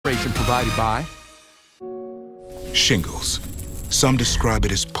information provided by shingles. Some describe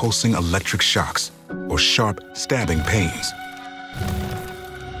it as pulsing electric shocks or sharp stabbing pains.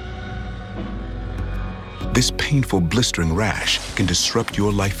 This painful blistering rash can disrupt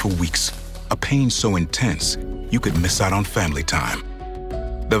your life for weeks. A pain so intense, you could miss out on family time.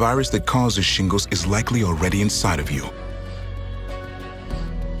 The virus that causes shingles is likely already inside of you.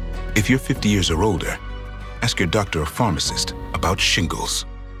 If you're 50 years or older, ask your doctor or pharmacist about shingles.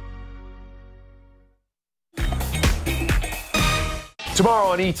 Tomorrow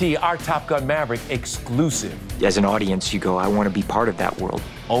on ET, our Top Gun Maverick exclusive. As an audience, you go, I want to be part of that world.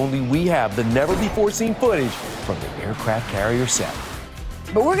 Only we have the never-before-seen footage from the aircraft carrier set.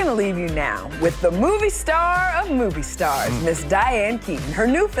 But we're going to leave you now with the movie star of movie stars, Miss Diane Keaton. Her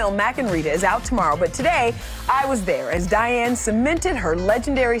new film, Mac and Rita, is out tomorrow, but today I was there as Diane cemented her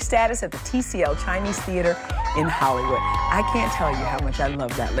legendary status at the TCL Chinese Theater in Hollywood. I can't tell you how much I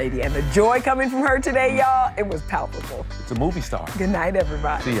love that lady, and the joy coming from her today, y'all, it was palpable. It's a movie star. Good night,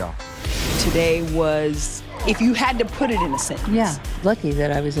 everybody. See y'all. Today was, if you had to put it in a sentence. Yeah, lucky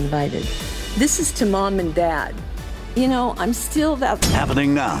that I was invited. This is to mom and dad. You know, I'm still that.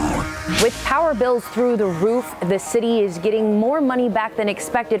 Happening now. With power bills through the roof, the city is getting more money back than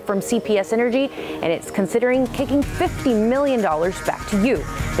expected from CPS Energy, and it's considering kicking $50 million back to you.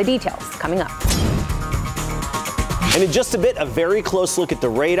 The details coming up. And in just a bit, a very close look at the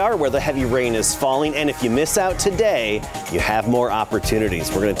radar where the heavy rain is falling. And if you miss out today, you have more opportunities.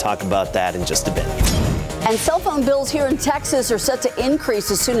 We're going to talk about that in just a bit. And cell phone bills here in Texas are set to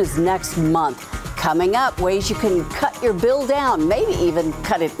increase as soon as next month. Coming up, ways you can cut your bill down, maybe even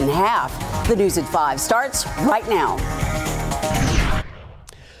cut it in half. The News at 5 starts right now.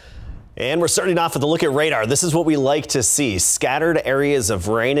 And we're starting off with a look at radar. This is what we like to see. Scattered areas of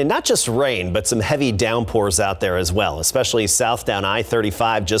rain, and not just rain, but some heavy downpours out there as well, especially south down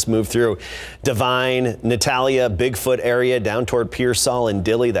I-35. Just moved through Devine, Natalia, Bigfoot area down toward Pearsall and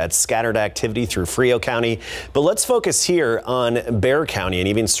Dilley. That's scattered activity through Frio County. But let's focus here on Bexar County and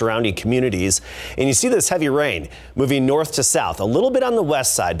even surrounding communities. And you see this heavy rain moving north to south, a little bit on the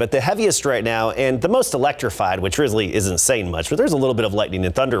west side, but the heaviest right now and the most electrified, which really isn't saying much, but there's a little bit of lightning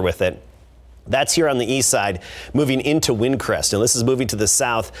and thunder with it. That's here on the east side, moving into Windcrest. Now, this is moving to the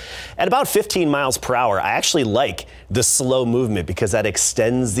south at about 15 miles per hour. I actually like the slow movement because that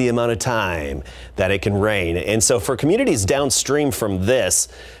extends the amount of time that it can rain. And so for communities downstream from this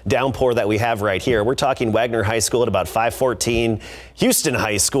downpour that we have right here, we're talking Wagner High School at about 5:14, Houston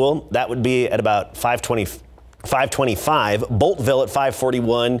High School, that would be at about 5:25, Boltville at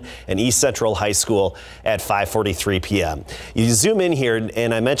 5:41, and East Central High School at 5:43 p.m. You zoom in here,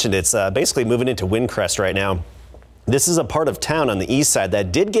 and I mentioned it's basically moving into Windcrest right now. This is a part of town on the east side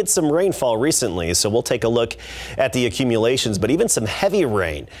that did get some rainfall recently, so we'll take a look at the accumulations, but even some heavy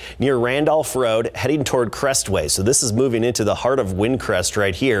rain near Randolph Road heading toward Crestway. So this is moving into the heart of Windcrest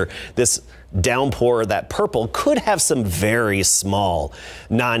right here. This downpour, that purple, could have some very small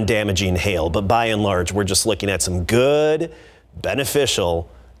non-damaging hail, but by and large, we're just looking at some good, beneficial,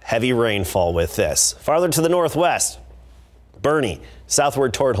 heavy rainfall with this. Farther to the northwest, Bernie,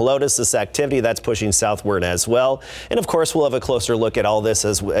 southward toward Helotes, this activity that's pushing southward as well. And of course, we'll have a closer look at all this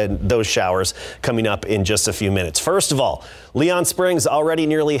and those showers coming up in just a few minutes. First of all, Leon Springs already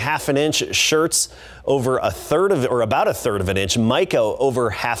nearly half an inch. Schertz over a third of, or about a third of an inch. Mico over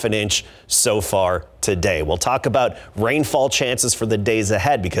half an inch so far today. We'll talk about rainfall chances for the days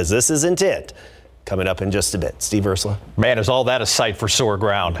ahead because this isn't it. Coming up in just a bit. Steve Ursula. Man, is all that a sight for sore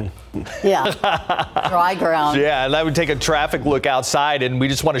ground? Yeah, dry ground. Yeah, and that would take a traffic look outside, and we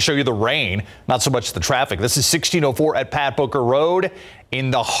just want to show you the rain, not so much the traffic. This is 1604 at Pat Booker Road in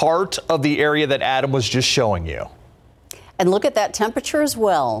the heart of the area that Adam was just showing you. And look at that temperature as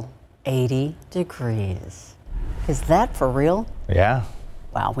well, 80 degrees. Is that for real? Yeah.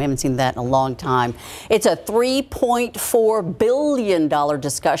 Wow, we haven't seen that in a long time. It's a $3.4 billion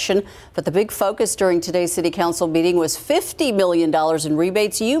discussion, but the big focus during today's City Council meeting was $50 million in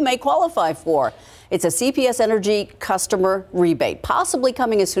rebates you may qualify for. It's a CPS Energy customer rebate, possibly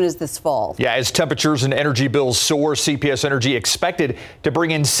coming as soon as this fall. Yeah, as temperatures and energy bills soar, CPS Energy expected to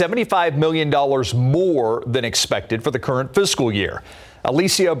bring in $75 million more than expected for the current fiscal year.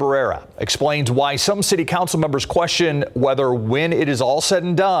 Alicia Barrera explains why some city council members question whether, when it is all said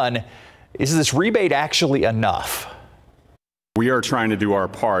and done, is this rebate actually enough? We are trying to do our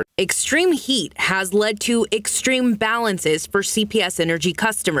part. Extreme heat has led to extreme balances for CPS Energy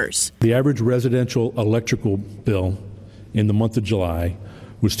customers. The average residential electrical bill in the month of July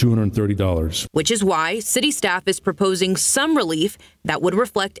was $230. Which is why city staff is proposing some relief that would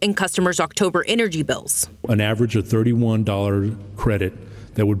reflect in customers' October energy bills. An average of $31 credit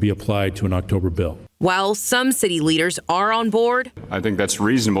that would be applied to an October bill. While some city leaders are on board, I think that's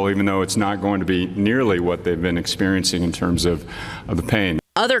reasonable, even though it's not going to be nearly what they've been experiencing in terms of the pain.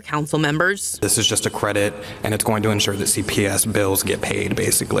 other council members, this is just a credit, and it's going to ensure that CPS bills get paid,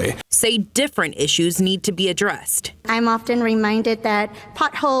 basically, say different issues need to be addressed. I'm often reminded that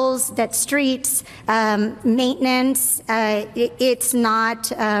potholes, that streets, maintenance, it's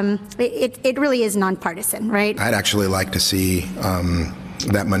not, it really is nonpartisan, right? I'd actually like to see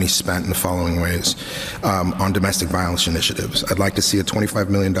that money spent in the following ways. On domestic violence initiatives, I'd like to see a $25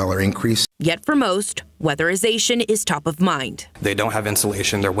 million increase. Yet for most, weatherization is top of mind. They don't have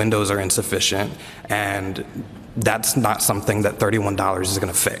insulation, their windows are insufficient, and that's not something that $31 is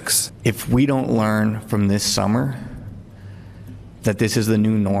going to fix. If we don't learn from this summer that this is the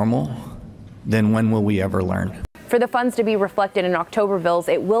new normal, then when will we ever learn? For the funds to be reflected in October bills,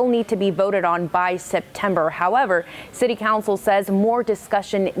 it will need to be voted on by September. However, City Council says more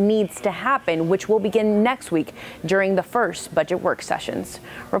discussion needs to happen, which will begin next week during the first budget work sessions.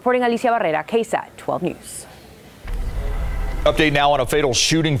 Reporting Alicia Barrera, KSAT 12 News. Update now on a fatal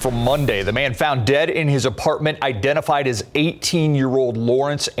shooting from Monday. The man found dead in his apartment identified as 18-year-old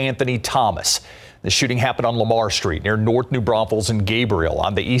Lawrence Anthony Thomas. The shooting happened on Lamar Street near North New Braunfels and Gabriel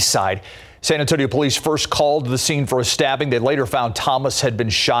on the east side. San Antonio police first called the scene for a stabbing. They later found Thomas had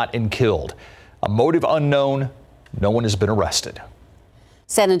been shot and killed. A motive unknown. No one has been arrested.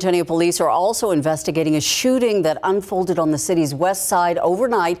 San Antonio police are also investigating a shooting that unfolded on the city's west side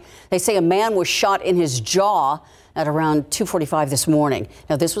overnight. They say a man was shot in his jaw at around 2:45 this morning.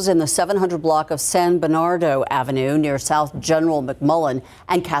 Now, this was in the 700 block of San Bernardo Avenue near South General McMullen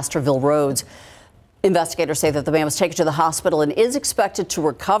and Castroville Roads. Investigators say that the man was taken to the hospital and is expected to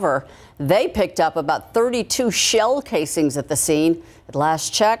recover. They picked up about 32 shell casings at the scene. At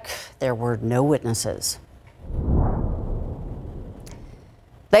last check, there were no witnesses.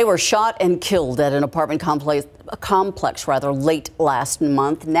 They were shot and killed at an apartment complex late last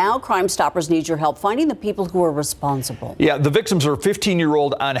month. Now Crime Stoppers need your help finding the people who are responsible. Yeah, the victims are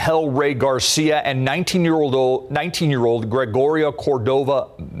 15-year-old Angel Ray Garcia and 19-year-old Gregoria Cordova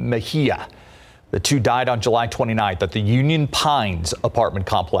Mejia. The two died on July 29th at the Union Pines apartment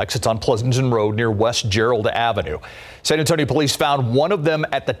complex. It's on Pleasanton Road near West Gerald Avenue. San Antonio police found one of them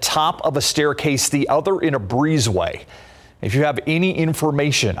at the top of a staircase, the other in a breezeway. If you have any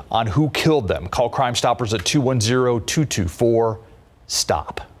information on who killed them, call Crime Stoppers at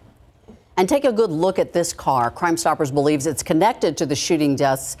 210-224-STOP. And take a good look at this car. Crime Stoppers believes it's connected to the shooting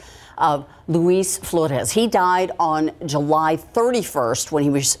deaths of Luis Flores. He died on July 31st when he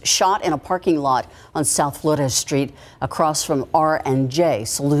was shot in a parking lot on South Flores Street across from R&J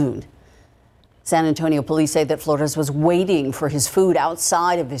Saloon. San Antonio police say that Flores was waiting for his food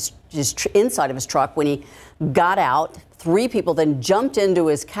outside of inside of his truck when he got out. Three people then jumped into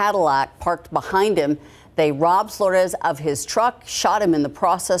his Cadillac parked behind him. They robbed Flores of his truck, shot him in the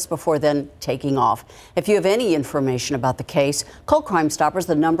process before then taking off. If you have any information about the case, call Crime Stoppers.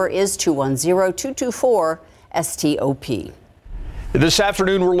 The number is 210-224-STOP. This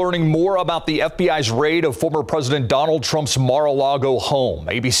afternoon, we're learning more about the FBI's raid of former President Donald Trump's Mar-a-Lago home.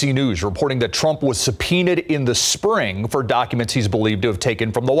 ABC News reporting that Trump was subpoenaed in the spring for documents he's believed to have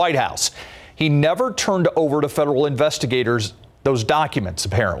taken from the White House. He never turned over to federal investigators those documents,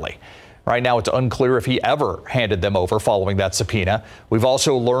 apparently. Right now, it's unclear if he ever handed them over following that subpoena. We've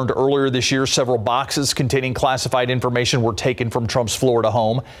also learned earlier this year several boxes containing classified information were taken from Trump's Florida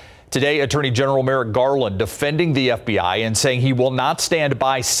home. Today, Attorney General Merrick Garland defending the FBI and saying he will not stand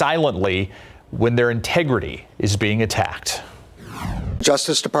by silently when their integrity is being attacked.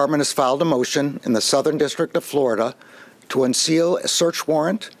 Justice Department has filed a motion in the Southern District of Florida to unseal a search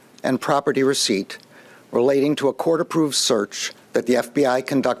warrant and property receipt relating to a court-approved search that the FBI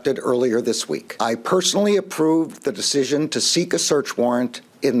conducted earlier this week. I personally approved the decision to seek a search warrant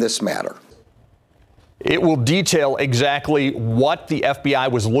in this matter. It will detail exactly what the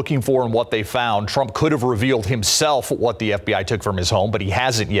FBI was looking for and what they found. Trump could have revealed himself what the FBI took from his home, but he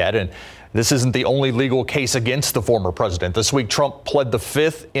hasn't yet. And this isn't the only legal case against the former president. This week, Trump pled the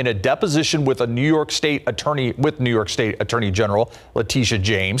fifth in a deposition with New York State Attorney General Letitia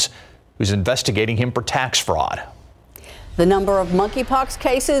James, who's investigating him for tax fraud. The number of monkeypox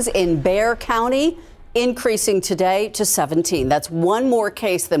cases in Bexar County increasing today to 17. That's one more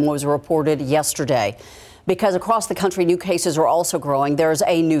case than was reported yesterday. Because across the country, new cases are also growing, there's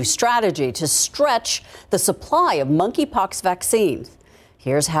a new strategy to stretch the supply of monkeypox vaccines.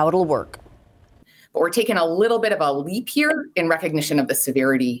 Here's how it'll work. but we're taking a little bit of a leap here in recognition of the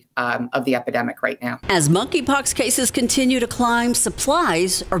severity of the epidemic right now. As monkeypox cases continue to climb,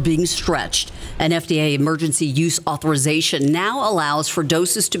 supplies are being stretched. An FDA emergency use authorization now allows for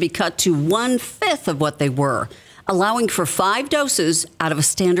doses to be cut to 1/5 of what they were, allowing for 5 doses out of a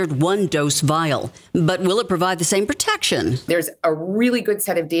standard 1-dose vial. But will it provide the same protection? There's a really good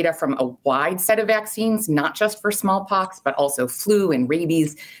set of data from a wide set of vaccines, not just for smallpox, but also flu and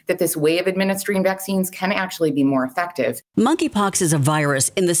rabies, that this way of administering vaccines can actually be more effective. Monkeypox is a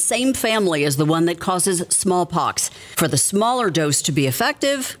virus in the same family as the one that causes smallpox. For the smaller dose to be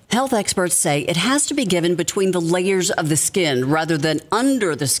effective, health experts say it has to be given between the layers of the skin rather than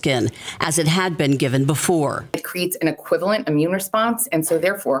under the skin, as it had been given before. It creates an equivalent immune response, and so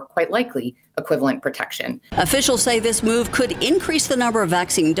therefore, quite likely, equivalent protection. Officials say this move could increase the number of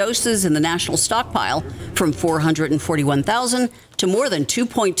vaccine doses in the national stockpile from 441,000 to more than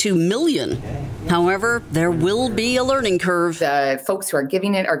 2.2 million. However, there will be a learning curve. The folks who are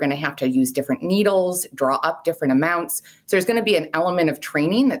giving it are going to have to use different needles, draw up different amounts. So there's going to be an element of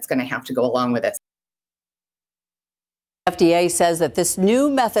training that's going to have to go along with it. FDA says that this new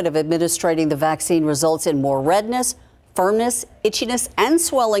method of administering the vaccine results in more redness, firmness, itchiness, and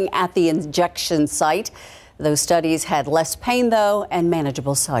swelling at the injection site. Those studies had less pain, though, and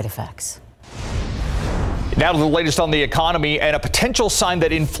manageable side effects. Now to the latest on the economy and a potential sign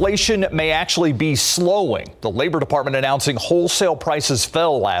that inflation may actually be slowing. The Labor Department announcing wholesale prices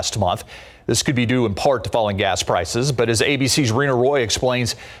fell last month. This could be due in part to falling gas prices, but as ABC's Rena Roy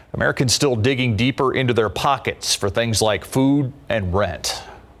explains, Americans still digging deeper into their pockets for things like food and rent.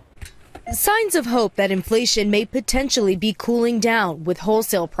 Signs of hope that inflation may potentially be cooling down, with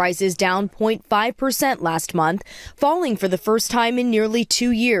wholesale prices down 0.5% last month, falling for the first time in nearly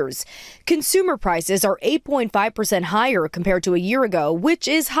 2 years. Consumer prices are 8.5% higher compared to a year ago, which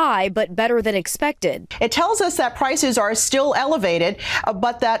is high but better than expected. It tells us that prices are still elevated,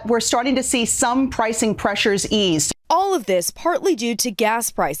 but that we're starting to see some pricing pressures ease. All of this partly due to gas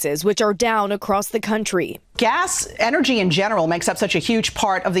prices, which are down across the country. Gas, energy in general, makes up such a huge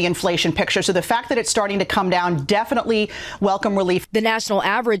part of the inflation picture. So the fact that it's starting to come down, definitely welcome relief. The national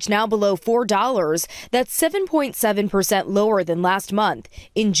average now below $4. That's 7.7% lower than last month.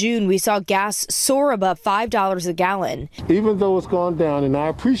 In June, we saw gas soar above $5 a gallon. Even though it's gone down, and I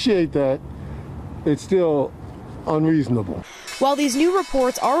appreciate that, it's still unreasonable. While these new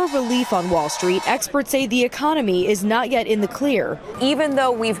reports are a relief on Wall Street, experts say the economy is not yet in the clear. Even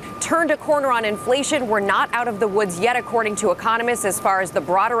though we've turned a corner on inflation, we're not out of the woods yet, according to economists. As far as the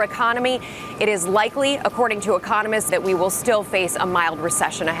broader economy, it is likely, according to economists, that we will still face a mild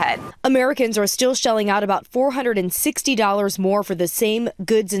recession ahead. Americans are still shelling out about $460 more for the same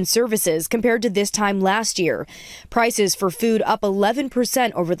goods and services compared to this time last year. Prices for food up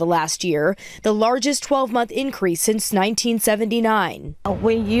 11% over the last year, the largest 12-month increase since 1970.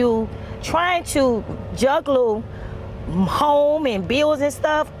 When you trying to juggle home and bills and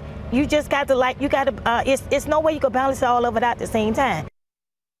stuff, you just got to it's no way you can balance it all over at the same time.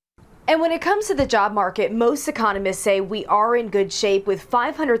 And when it comes to the job market, most economists say we are in good shape with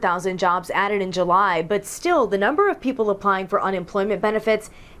 500,000 jobs added in July, but still the number of people applying for unemployment benefits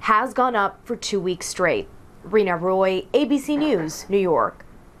has gone up for 2 weeks straight. Rena Roy, ABC News, New York.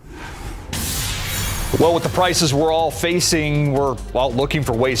 Well, with the prices we're all facing, we're all looking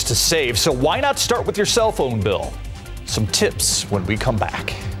for ways to save. So why not start with your cell phone bill? Some tips when we come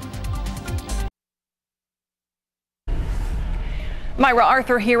back. Myra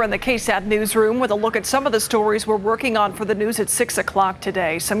Arthur here in the KSAT newsroom with a look at some of the stories we're working on for the news at 6 o'clock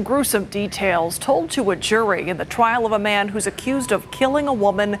today. Some gruesome details told to a jury in the trial of a man who's accused of killing a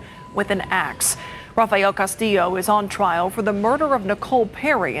woman with an axe. Rafael Castillo is on trial for the murder of Nicole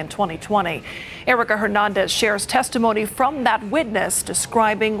Perry in 2020. Erica Hernandez shares testimony from that witness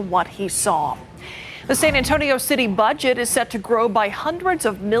describing what he saw. The San Antonio city budget is set to grow by hundreds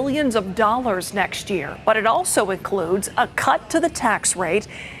of millions of dollars next year, but it also includes a cut to the tax rate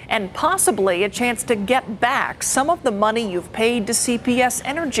and possibly a chance to get back some of the money you've paid to CPS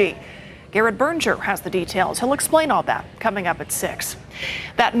Energy. Garrett Berger has the details. He'll explain all that coming up at 6.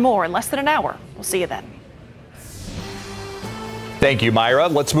 That and more in less than an hour. We'll see you then. Thank you, Myra.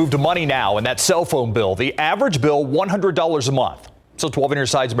 Let's move to money now and that cell phone bill. The average bill, $100 a month. So 12 on your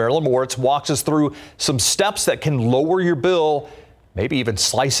side's Marilyn Moritz walks us through some steps that can lower your bill, maybe even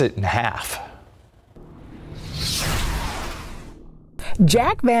slice it in half.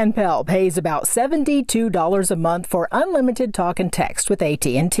 Jack Van Pelt pays about $72 a month for unlimited talk and text with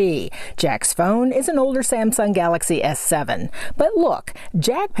AT&T. Jack's phone is an older Samsung Galaxy S7. But look,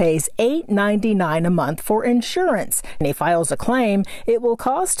 Jack pays $8.99 a month for insurance. And he files a claim, it will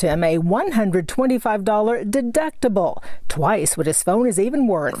cost him a $125 deductible, twice what his phone is even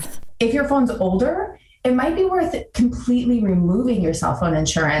worth. If your phone's older, it might be worth completely removing your cell phone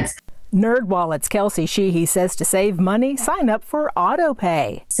insurance. NerdWallet's Kelsey Sheehy says to save money, sign up for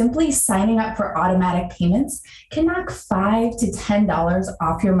AutoPay. Simply signing up for automatic payments can knock $5 to $10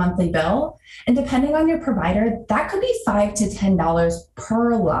 off your monthly bill. And depending on your provider, that could be $5 to $10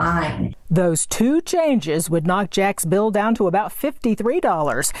 per line. Those two changes would knock Jack's bill down to about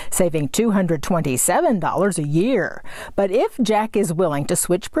 $53, saving $227 a year. But if Jack is willing to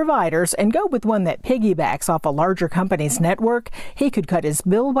switch providers and go with one that piggybacks off a larger company's network, he could cut his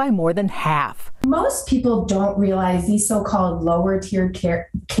bill by more than half. Most people don't realize these so-called lower-tier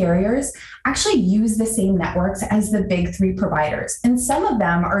carriers actually use the same networks as the big three providers, and some of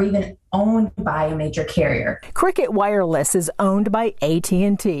them are even owned by a major carrier. Cricket Wireless is owned by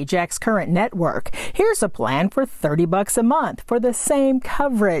AT&T, Jack's current network. Here's a plan for $30 a month for the same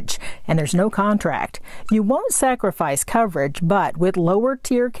coverage, and there's no contract. You won't sacrifice coverage, but with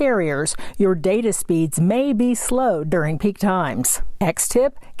lower-tier carriers, your data speeds may be slowed during peak times. Next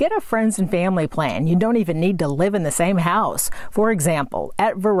tip, get a friends and family plan. You don't even need to live in the same house. For example,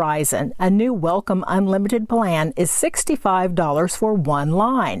 at Verizon, a new Welcome Unlimited plan is $65 for one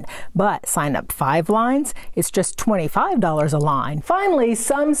line. But sign up 5 lines, it's just $25 a line. Finally,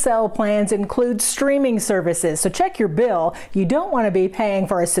 some cell plans include streaming services, so check your bill. You don't want to be paying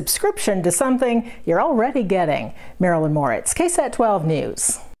for a subscription to something you're already getting. Marilyn Moritz, KSAT 12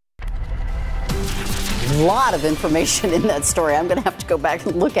 News. A lot of information in that story. I'm going to have to go back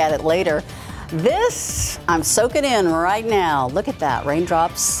and look at it later. This, I'm soaking in right now. Look at that,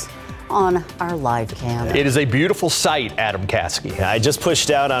 raindrops on our live cam. It is a beautiful sight, Adam Caskey. I just pushed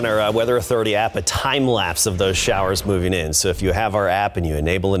out on our Weather Authority app a time lapse of those showers moving in. So if you have our app and you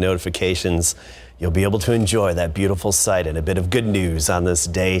enable the notifications, you'll be able to enjoy that beautiful sight and a bit of good news on this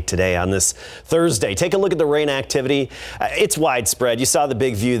day today, on this Thursday. Take a look at the rain activity. It's widespread. You saw the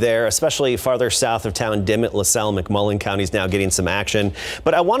big view there, especially farther south of town. Dimmitt, LaSalle, McMullen counties now getting some action.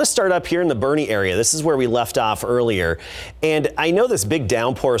 But I want to start up here in the Bernie area. This is where we left off earlier. And I know this big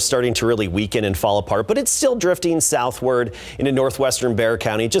downpour is starting to really weaken and fall apart, but it's still drifting southward into northwestern Bexar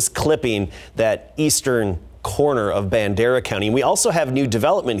County, just clipping that eastern corner of Bandera County. We also have new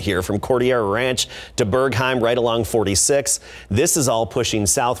development here from Cordillera Ranch to Bergheim right along 46. This is all pushing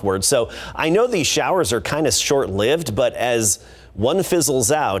southward. So I know these showers are kind of short-lived, but as one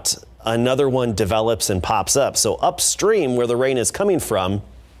fizzles out, another one develops and pops up. So upstream where the rain is coming from,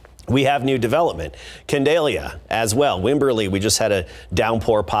 we have new development. Candelia as well. Wimberley, we just had a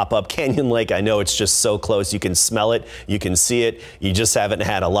downpour pop up. Canyon Lake, I know it's just so close. You can smell it. You can see it. You just haven't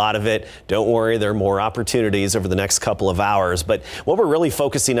had a lot of it. Don't worry, there are more opportunities over the next couple of hours. But what we're really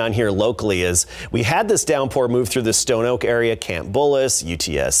focusing on here locally is we had this downpour move through the Stone Oak area, Camp Bullis,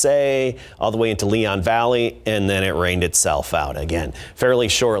 UTSA, all the way into Leon Valley, and then it rained itself out. Again, fairly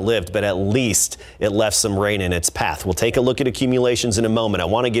short-lived, but at least it left some rain in its path. We'll take a look at accumulations in a moment. I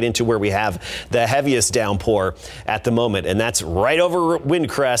want to get into where we have the heaviest downpour at the moment, and that's right over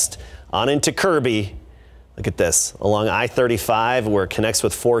Windcrest on into Kirby. Look at this, along I-35 where it connects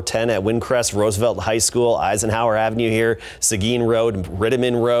with 410 at Windcrest, Roosevelt High School, Eisenhower Avenue here, Seguin Road,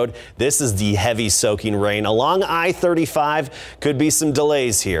 Rittiman Road. This is the heavy soaking rain. Along I-35 could be some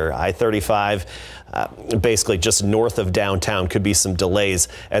delays here. I-35 basically just north of downtown could be some delays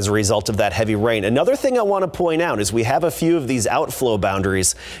as a result of that heavy rain. Another thing I want to point out is we have a few of these outflow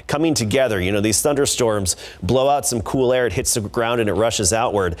boundaries coming together. You know, these thunderstorms blow out some cool air, it hits the ground and it rushes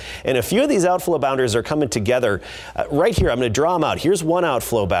outward. And a few of these outflow boundaries are coming together right here. I'm going to draw them out. Here's one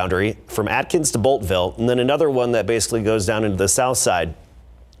outflow boundary from Atkins to Boltville, and then another one that basically goes down into the south side.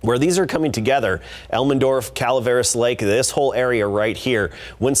 Where these are coming together, Elmendorf, Calaveras Lake, this whole area right here,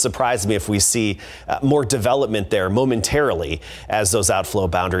 wouldn't surprise me if we see more development there momentarily as those outflow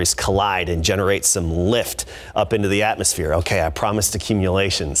boundaries collide and generate some lift up into the atmosphere. Okay, I promised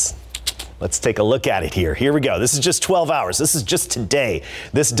accumulations. Let's take a look at it here. Here we go. This is just 12 hours. This is just today.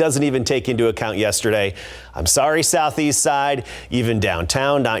 This doesn't even take into account yesterday. I'm sorry, southeast side, even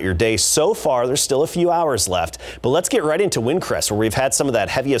downtown, not your day so far. There's still a few hours left. But let's get right into Windcrest, where we've had some of that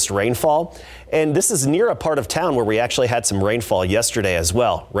heaviest rainfall. And this is near a part of town where we actually had some rainfall yesterday as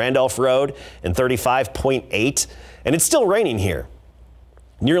well. Randolph Road and 35.8. And it's still raining here.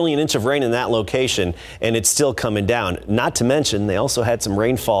 Nearly an inch of rain in that location, and it's still coming down. Not to mention, they also had some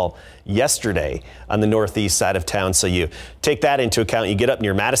rainfall yesterday on the northeast side of town. So you take that into account. You get up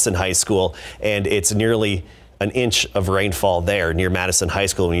near Madison High School, and it's nearly an inch of rainfall there near Madison High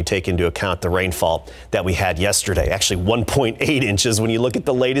School when you take into account the rainfall that we had yesterday. Actually, 1.8 inches when you look at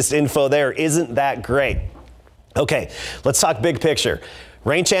the latest info there. Isn't that great? Okay, let's talk big picture.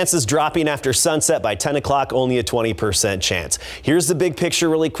 Rain chances dropping after sunset. By 10 o'clock, only a 20% chance. Here's the big picture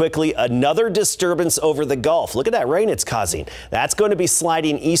really quickly. Another disturbance over the Gulf. Look at that rain it's causing. That's going to be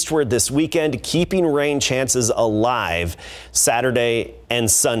sliding eastward this weekend, keeping rain chances alive Saturday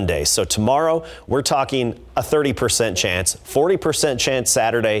and Sunday. So tomorrow, we're talking a 30% chance, 40% chance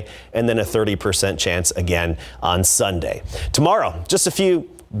Saturday, and then a 30% chance again on Sunday. Tomorrow, just a few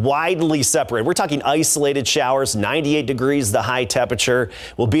widely separated. We're talking isolated showers, 98 degrees, the high temperature.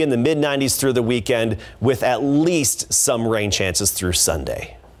 Will be in the mid-90s through the weekend with at least some rain chances through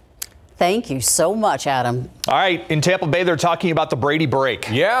Sunday. Thank you so much, Adam. All right, in Tampa Bay, they're talking about the Brady break.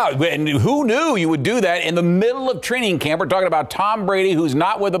 Yeah, and who knew you would do that in the middle of training camp? We're talking about Tom Brady, who's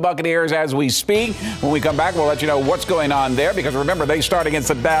not with the Buccaneers as we speak. When we come back, we'll let you know what's going on there, because remember, they start against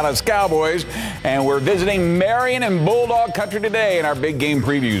the Dallas Cowboys, and we're visiting Marion and Bulldog Country today, and our big game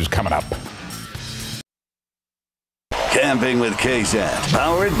previews coming up. Camping with KSAT,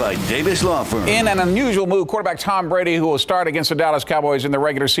 powered by Davis Law Firm. In an unusual move, quarterback Tom Brady, who will start against the Dallas Cowboys in the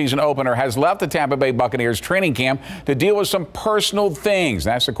regular season opener, has left the Tampa Bay Buccaneers training camp to deal with some personal things.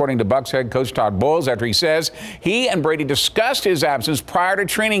 That's according to Bucs head coach Todd Bowles, after he says he and Brady discussed his absence prior to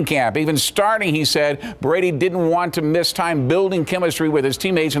training camp. Even starting, he said Brady didn't want to miss time building chemistry with his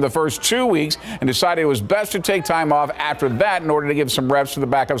teammates in the first 2 weeks and decided it was best to take time off after that in order to give some reps to the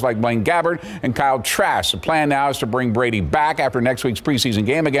backups like Blaine Gabbert and Kyle Trask. The plan now is to bring Brady back after next week's preseason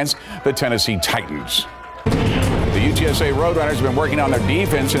game against the Tennessee Titans. The UTSA Roadrunners have been working on their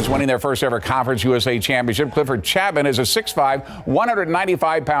defense since winning their first ever Conference USA Championship. Clifford Chapman is a 6'5",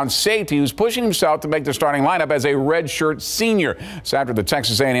 195-pound safety who's pushing himself to make the starting lineup as a redshirt senior. It's after the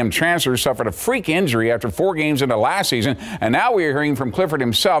Texas A&M transfer suffered a freak injury after 4 games into last season, and now we are hearing from Clifford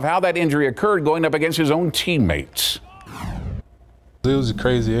himself how that injury occurred going up against his own teammates. It was a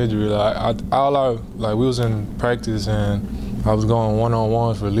crazy injury. We was in practice and I was going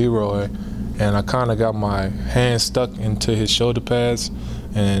one-on-ones for Leroy, and I kind of got my hand stuck into his shoulder pads,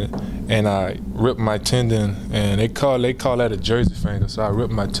 and I ripped my tendon, and they call that a jersey finger. So I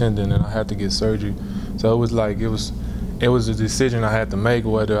ripped my tendon and I had to get surgery. So it was a decision I had to make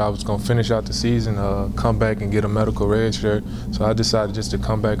whether I was gonna finish out the season or come back and get a medical red shirt. So I decided just to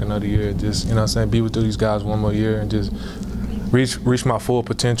come back another year, just be with these guys one more year and just reach my full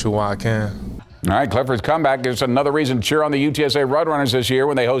potential while I can. All right, Clifford's comeback gives another reason to cheer on the UTSA Roadrunners this year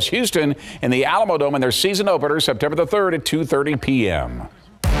when they host Houston in the Alamo Dome in their season opener September the 3rd at 2:30 p.m.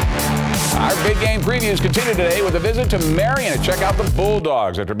 Our big game previews continue today with a visit to Marion to check out the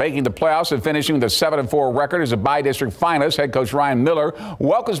Bulldogs. After making the playoffs and finishing with a 7-4 record as a by-district finalist, head coach Ryan Miller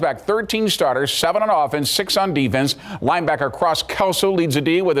welcomes back 13 starters, 7 on offense, 6 on defense. Linebacker Cross Kelso leads the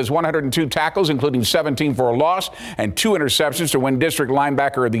D with his 102 tackles, including 17 for a loss and 2 interceptions to win District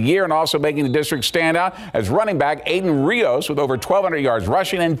Linebacker of the Year, and also making the district stand out as running back Aiden Rios with over 1,200 yards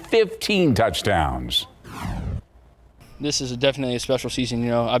rushing and 15 touchdowns. This is definitely a special season.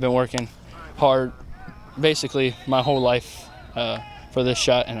 I've been working hard basically my whole life for this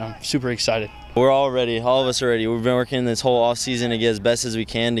shot, and I'm super excited. We're all ready. All of us are ready. We've been working this whole off season to get as best as we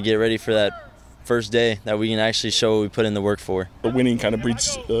can to get ready for that first day that we can actually show what we put in the work for. Winning kind of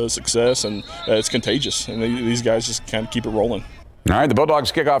breeds success, and it's contagious, and these guys just kind of keep it rolling. All right, the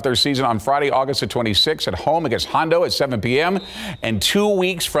Bulldogs kick off their season on Friday, August the 26th at home against Hondo at 7 p.m. And 2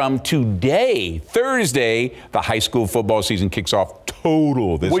 weeks from today, Thursday, the high school football season kicks off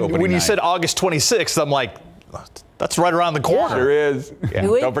total this opening night. When you said August 26th, I'm like, that's right around the corner. Sure is. Yeah.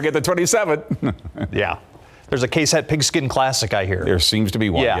 Don't forget the 27th. Yeah. There's a KSAT Pigskin Classic, I hear. There seems to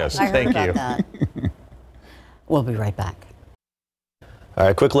be one, yes. I heard about that. We'll be right back. All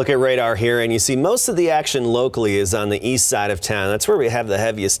right, quick look at radar here, and you see most of the action locally is on the east side of town. That's where we have the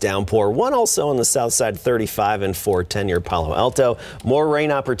heaviest downpour. One also on the south side, 35 and 410 near Palo Alto. More rain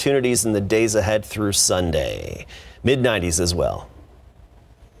opportunities in the days ahead through Sunday. Mid-90s as well.